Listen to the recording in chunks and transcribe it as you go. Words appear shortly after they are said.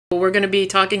we're going to be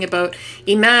talking about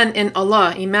Iman in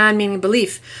Allah. Iman meaning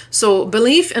belief. So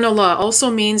belief in Allah also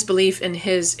means belief in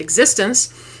His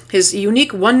existence, His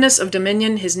unique oneness of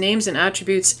dominion, His names and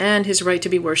attributes, and His right to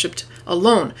be worshipped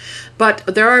alone. But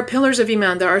there are pillars of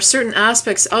Iman. There are certain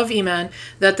aspects of Iman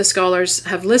that the scholars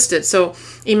have listed. So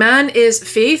Iman is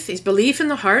faith, is belief in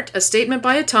the heart, a statement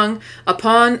by a tongue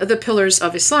upon the pillars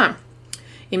of Islam.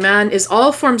 Iman is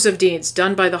all forms of deeds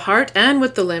done by the heart and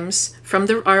with the limbs.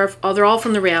 They're all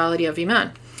from the reality of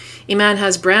Iman. Iman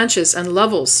has branches and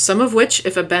levels, some of which,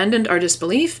 if abandoned, are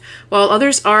disbelief, while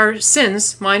others are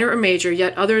sins, minor or major,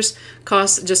 yet others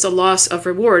cost just a loss of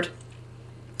reward.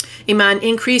 Iman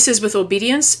increases with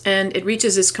obedience, and it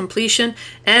reaches its completion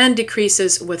and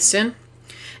decreases with sin.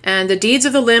 And the deeds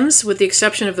of the limbs, with the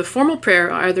exception of the formal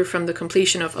prayer, are either from the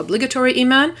completion of obligatory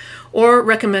Iman or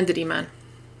recommended Iman.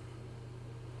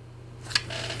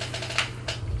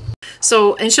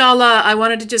 So, inshallah, I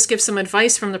wanted to just give some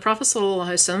advice from the Prophet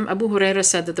ﷺ. Abu Hurairah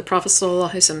said that the Prophet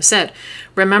ﷺ said,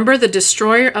 "Remember the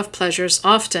destroyer of pleasures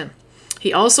often."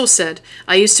 He also said,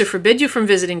 "I used to forbid you from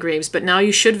visiting graves, but now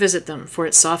you should visit them, for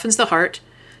it softens the heart,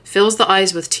 fills the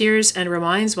eyes with tears, and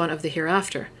reminds one of the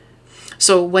hereafter."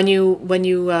 So when you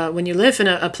live in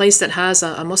a place that has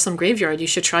a Muslim graveyard, you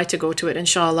should try to go to it,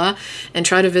 inshallah, and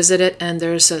try to visit it. And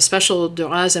there's special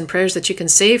du'as and prayers that you can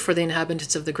say for the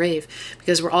inhabitants of the grave,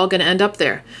 because we're all going to end up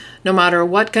there. No matter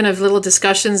what kind of little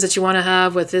discussions that you want to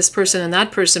have with this person and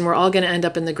that person, we're all going to end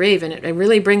up in the grave. And it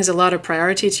really brings a lot of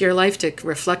priority to your life to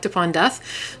reflect upon death.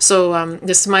 So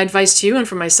this is my advice to you and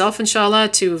for myself, inshallah,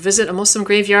 to visit a Muslim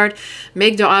graveyard,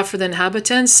 make dua for the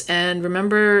inhabitants, and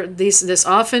remember this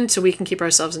often so we can keep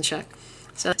ourselves in check.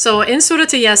 So in Surah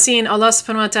Yaaseen, Allah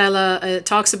subhanahu wa ta'ala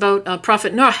talks about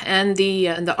Prophet Nuh and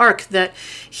the ark that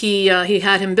he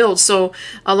had him build. So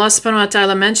Allah subhanahu wa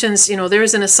ta'ala mentions, there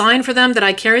is a sign for them that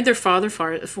I carried their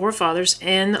forefathers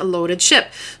in a loaded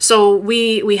ship. So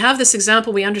we have this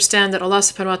example. We understand that Allah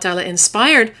subhanahu wa ta'ala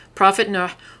inspired Prophet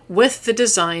Nuh with the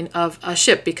design of a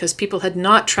ship, because people had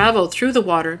not traveled through the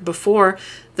water before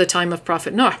the time of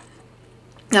Prophet Nuh.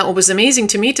 Now, what was amazing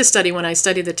to me to study when I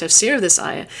studied the tafsir of this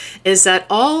ayah is that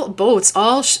all boats,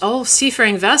 all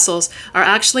seafaring vessels are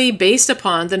actually based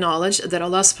upon the knowledge that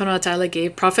Allah subhanahu wa ta'ala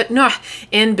gave Prophet Nuh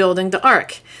in building the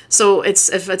ark. So it's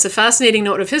a fascinating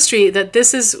note of history that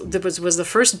this was the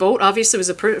first boat. Obviously, it was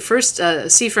the first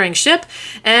seafaring ship,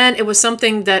 and it was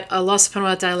something that Allah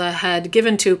subhanahu wa ta'ala had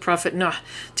given to Prophet Nuh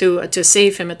to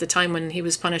save him at the time when he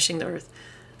was punishing the earth.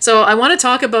 So I want to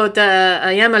talk about the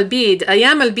Ayam al-Bid.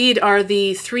 Ayam al-Bid are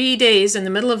the 3 days in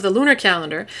the middle of the lunar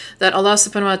calendar that Allah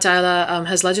subhanahu wa ta'ala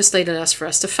has legislated for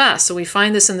us to fast. So we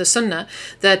find this in the Sunnah,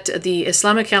 that the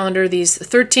Islamic calendar, these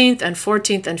 13th and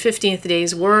 14th and 15th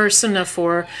days were Sunnah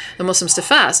for the Muslims to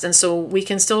fast. And so we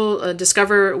can still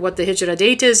discover what the Hijrah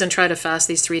date is and try to fast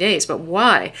these 3 days. But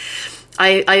why?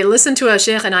 I listened to a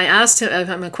sheikh and I asked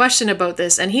him a question about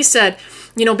this, and he said,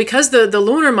 because the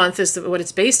lunar month is what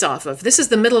it's based off of. This is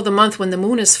the middle of the month when the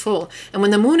moon is full, and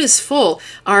when the moon is full,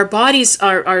 our bodies,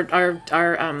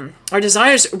 our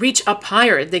desires reach up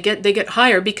higher. They get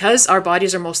higher because our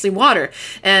bodies are mostly water,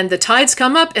 and the tides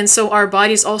come up, and so our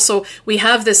bodies also, we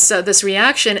have this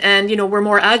reaction, and we're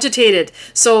more agitated.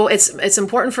 So it's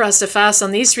important for us to fast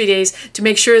on these 3 days to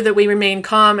make sure that we remain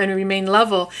calm and remain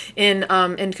level in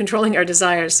controlling our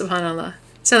desires. Subhanallah.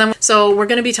 So we're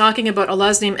going to be talking about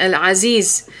Allah's name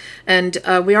Al-Aziz, and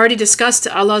we already discussed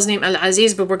Allah's name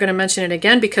Al-Aziz, but we're going to mention it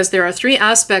again because there are 3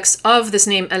 aspects of this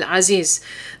name Al-Aziz.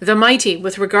 The mighty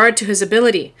with regard to his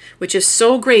ability, which is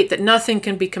so great that nothing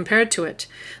can be compared to it.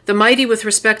 The mighty with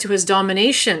respect to his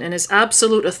domination and his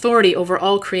absolute authority over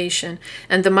all creation.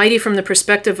 And the mighty from the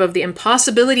perspective of the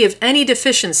impossibility of any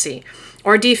deficiency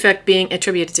or defect being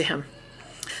attributed to him.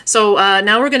 So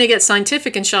now we're going to get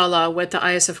scientific, inshallah, with the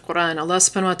ayahs of Quran. Allah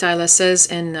subhanahu wa ta'ala says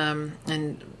in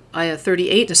ayah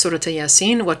 38 in Surah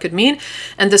Yaaseen, what could mean?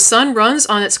 And the sun runs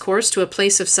on its course to a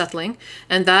place of settling,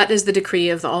 and that is the decree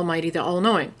of the Almighty, the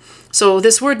All-Knowing. So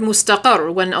this word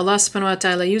mustaqar, when Allah subhanahu wa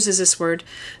ta'ala uses this word,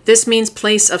 this means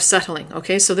place of settling.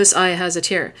 Okay, so this ayah has it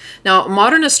here. Now,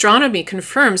 modern astronomy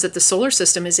confirms that the solar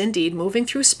system is indeed moving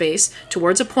through space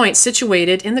towards a point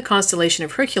situated in the constellation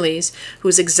of Hercules,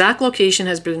 whose exact location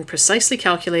has been precisely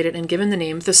calculated and given the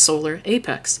name the solar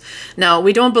apex. Now,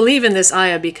 we don't believe in this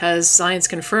ayah because science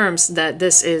confirms that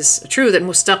this is true, that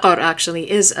mustaqar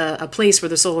actually is a place where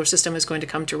the solar system is going to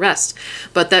come to rest.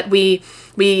 But that we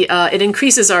it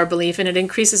increases our belief, and it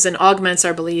increases and augments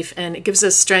our belief, and it gives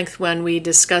us strength when we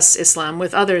discuss Islam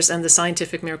with others and the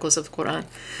scientific miracles of the Quran.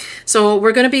 So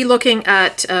we're going to be looking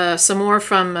at some more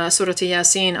from Surah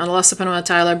Yaaseen. Allah subhanahu wa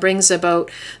ta'ala brings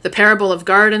about the parable of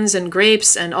gardens and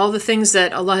grapes and all the things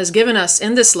that Allah has given us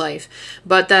in this life,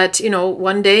 but that,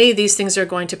 one day these things are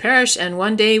going to perish, and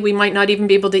one day we might not even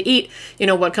be able to eat,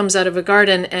 what comes out of a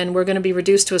garden, and we're going to be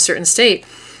reduced to a certain state.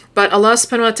 But Allah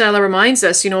subhanahu wa ta'ala reminds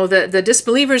us, that the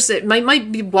disbelievers that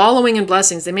might be wallowing in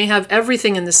blessings. They may have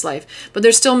everything in this life, but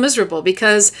they're still miserable,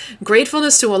 because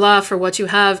gratefulness to Allah for what you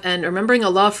have and remembering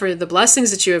Allah for the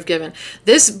blessings that you have given,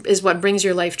 this is what brings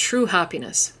your life true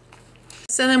happiness.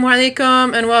 Assalamu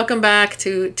alaikum, and welcome back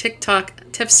to TikTok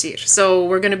Tafseer. So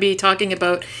we're going to be talking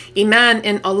about Iman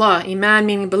in Allah. Iman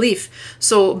meaning belief.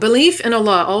 So belief in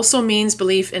Allah also means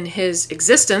belief in His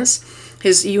existence,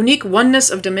 His unique oneness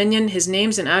of dominion, His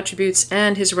names and attributes,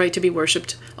 and His right to be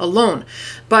worshipped alone.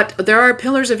 But there are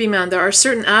pillars of Iman. There are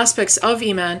certain aspects of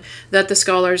Iman that the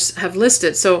scholars have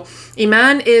listed. So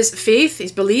Iman is faith,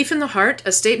 is belief in the heart,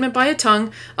 a statement by a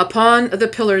tongue upon the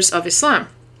pillars of Islam.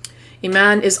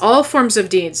 Iman is all forms of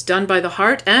deeds done by the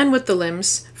heart and with the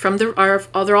limbs.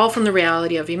 They're all from the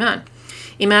reality of Iman.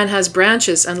 Iman has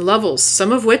branches and levels,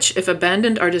 some of which, if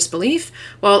abandoned, are disbelief,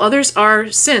 while others are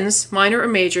sins, minor or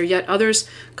major, yet others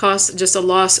cost just a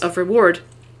loss of reward.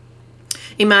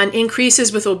 Iman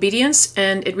increases with obedience,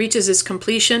 and it reaches its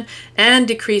completion and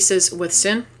decreases with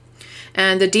sin.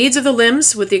 And the deeds of the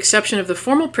limbs, with the exception of the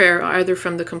formal prayer, are either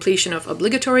from the completion of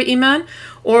obligatory Iman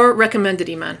or recommended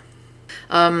Iman.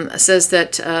 Says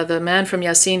that the man from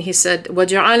Yaaseen, he said,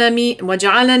 وَجَعَلَنِي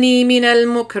مِنَ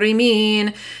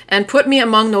الْمُكْرِمِينَ, and put me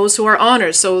among those who are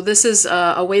honored. So this is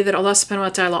a way that Allah subhanahu wa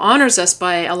ta'ala honors us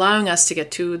by allowing us to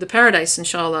get to the paradise,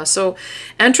 inshallah. So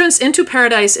entrance into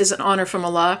paradise is an honor from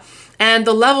Allah. And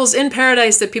the levels in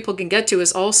paradise that people can get to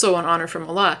is also an honor from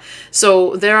Allah.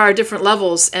 So there are different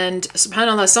levels. And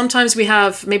subhanAllah, sometimes we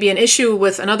have maybe an issue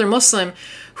with another Muslim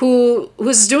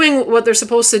who's doing what they're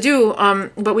supposed to do,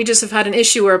 but we just have had an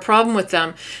issue or a problem with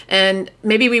them. And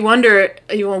maybe we wonder,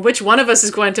 which one of us is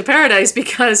going to paradise,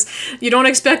 because you don't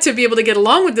expect to be able to get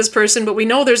along with this person, but we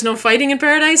know there's no fighting in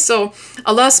paradise. So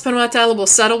Allah subhanahu wa ta'ala will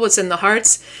settle what's in the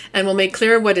hearts and will make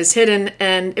clear what is hidden,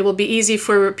 and it will be easy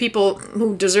for people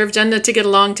who deserve Jannah to get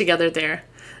along together there.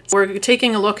 We're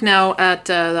taking a look now at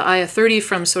the ayah 30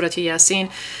 from Surah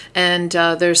Yaaseen, and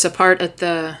there's a part at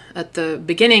the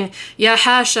beginning, Ya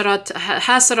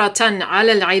hasratan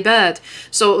ala al-ibad.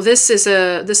 So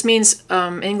this means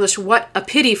in English, what a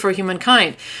pity for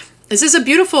humankind. This is a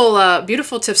beautiful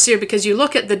tafsir, because you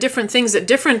look at the different things that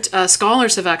different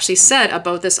scholars have actually said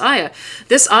about this ayah.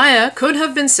 This ayah could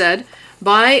have been said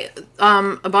by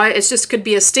it just could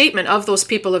be a statement of those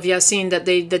people of Yaaseen that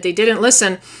they didn't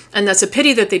listen, and that's a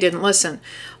pity that they didn't listen.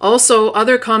 Also,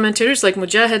 other commentators like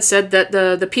Mujahid said that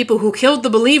the people who killed the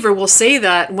believer will say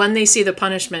that when they see the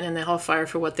punishment in the hellfire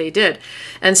for what they did.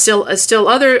 And still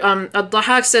other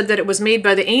Ad-Dahak said that it was made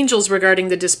by the angels regarding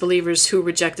the disbelievers who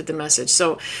rejected the message.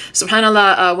 So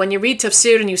subhanallah, when you read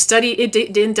tafsir and you study it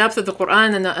in depth of the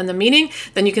Quran and the meaning,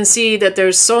 then you can see that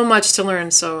there's so much to learn.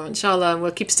 So inshallah,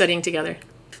 we'll keep studying together.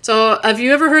 So have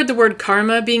you ever heard the word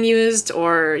karma being used,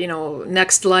 or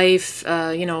next life,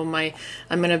 I'm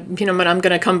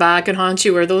gonna come back and haunt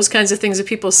you, or those kinds of things that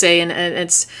people say, and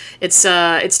it's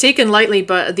taken lightly,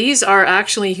 but these are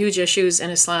actually huge issues in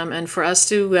Islam, and for us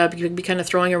to be kind of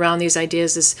throwing around these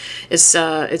ideas is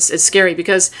it's scary,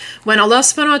 because when Allah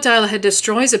subhanahu wa ta'ala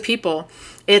destroys a people,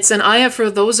 it's an ayah for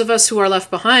those of us who are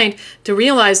left behind to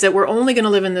realize that we're only going to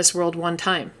live in this world one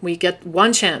time. We get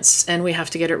one chance, and we have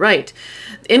to get it right.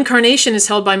 Incarnation is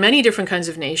held by many different kinds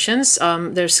of nations.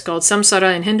 There's called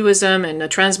samsara in Hinduism, and a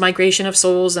transmigration of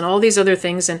souls, and all these other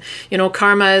things. And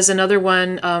karma is another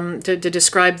one to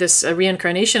describe this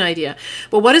reincarnation idea.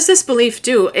 But what does this belief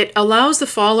do? It allows the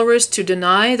followers to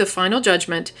deny the final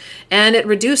judgment, and it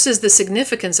reduces the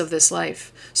significance of this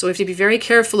life. So we have to be very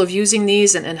careful of using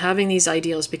these and having these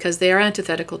ideals, because they are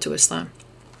antithetical to Islam.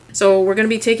 So we're going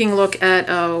to be taking a look at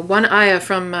one ayah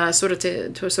from Surah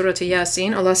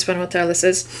Yaaseen. Allah subhanahu wa ta'ala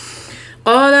says,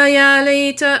 قال يا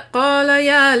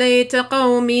ليت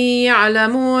قومي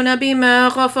يعلمون بما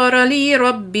غفر لي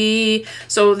ربي.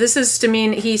 So this is to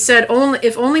mean, he said,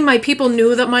 if only my people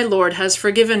knew that my Lord has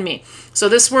forgiven me. So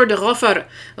this word غفر,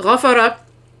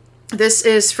 this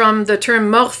is from the term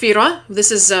maghfirah.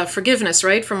 This is forgiveness,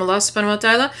 right, from Allah subhanahu wa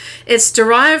ta'ala. It's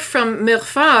derived from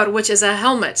mighfar, which is a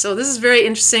helmet. So this is very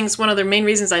interesting. It's one of the main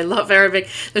reasons I love Arabic.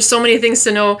 There's so many things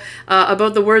to know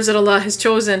about the words that Allah has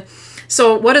chosen.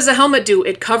 So what does a helmet do?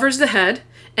 It covers the head,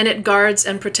 and it guards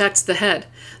and protects the head.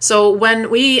 So when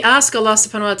we ask Allah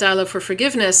subhanahu wa ta'ala for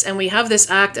forgiveness and we have this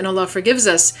act and Allah forgives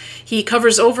us, He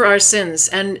covers over our sins,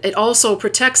 and it also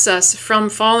protects us from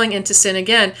falling into sin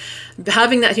again,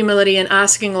 having that humility and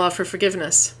asking Allah for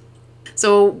forgiveness.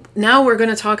 So now we're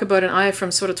going to talk about an ayah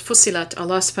from Surah Fussilat.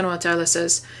 Allah subhanahu wa ta'ala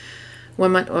says,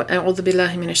 أعوذ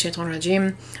بالله من الشيطان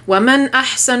الرجيم ومن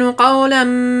أحسن قولا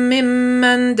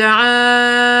ممن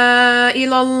دعا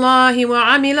إلى الله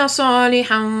وعمل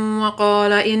صالحا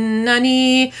وقال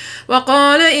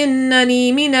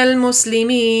إنني من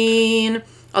المسلمين.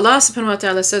 Allah subhanahu wa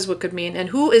ta'ala says what could mean, and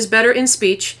who is better in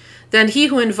speech than he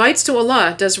who invites to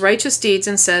Allah, does righteous deeds,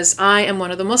 and says, I am one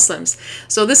of the Muslims.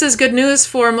 So this is good news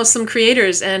for Muslim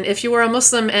creators. And if you are a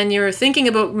Muslim and you're thinking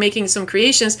about making some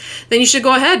creations, then you should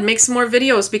go ahead, make some more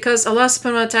videos, because Allah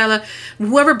subhanahu wa ta'ala,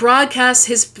 whoever broadcasts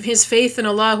his faith in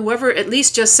Allah, whoever at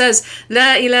least just says,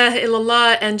 La ilaha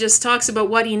illallah, and just talks about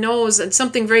what he knows and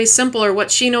something very simple, or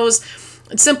what she knows,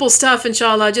 simple stuff,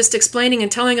 inshallah, just explaining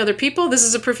and telling other people, this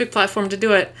is a perfect platform to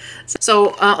do it.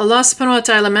 So Allah subhanahu wa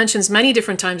ta'ala mentions many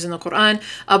different times in the Quran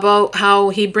about how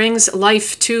He brings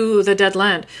life to the dead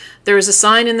land. There is a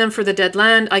sign in them for the dead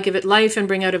land. I give it life and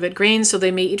bring out of it grain so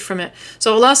they may eat from it.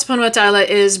 So Allah subhanahu wa ta'ala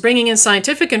is bringing in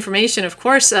scientific information, of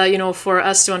course, for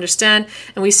us to understand.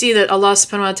 And we see that Allah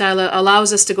subhanahu wa ta'ala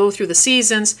allows us to go through the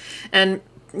seasons, and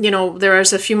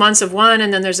there's a few months of one,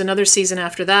 and then there's another season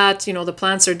after that. The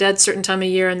plants are dead certain time of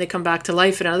year and they come back to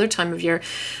life at another time of year.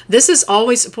 This is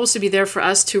always supposed to be there for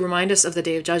us to remind us of the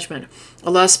Day of Judgment.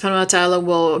 Allah subhanahu wa ta'ala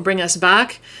will bring us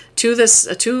back to this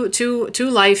to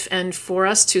life, and for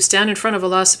us to stand in front of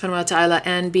Allah subhanahu wa ta'ala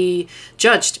and be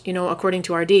judged, according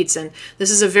to our deeds. And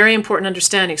this is a very important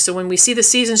understanding. So when we see the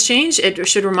seasons change, it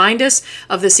should remind us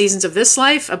of the seasons of this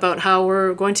life, about how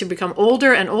we're going to become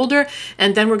older and older,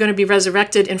 and then we're going to be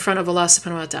resurrected in front of Allah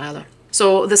subhanahu wa ta'ala.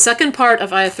 So the second part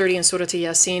of Ayah 30 in Surah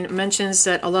Yaaseen mentions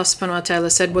that Allah subhanahu wa ta'ala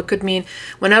said what could mean,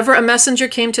 whenever a messenger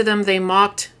came to them, they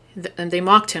mocked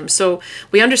him. So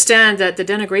we understand that the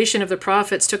denigration of the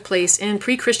prophets took place in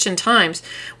pre-Christian times,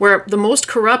 where the most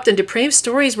corrupt and depraved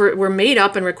stories were made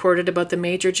up and recorded about the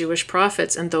major Jewish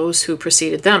prophets and those who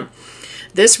preceded them.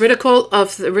 This ridicule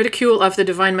of the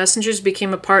divine messengers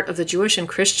became a part of the Jewish and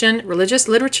Christian religious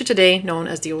literature today, known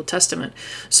as the Old Testament.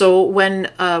 So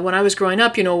when I was growing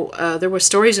up, there were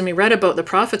stories, and we read about the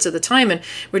prophets at the time, and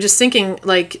we're just thinking,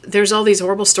 like, there's all these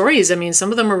horrible stories. I mean,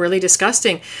 some of them are really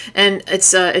disgusting, and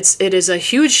it is a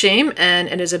huge shame, and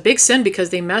it is a big sin, because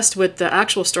they messed with the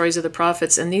actual stories of the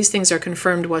prophets, and these things are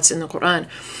confirmed what's in the Quran.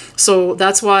 So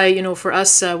that's why, for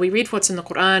us, we read what's in the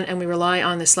Quran, and we rely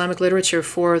on Islamic literature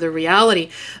for the reality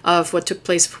of what took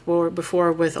place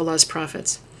before with Allah's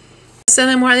prophets.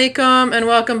 Assalamu alaikum, and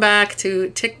welcome back to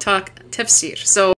TikTok Tafseer. So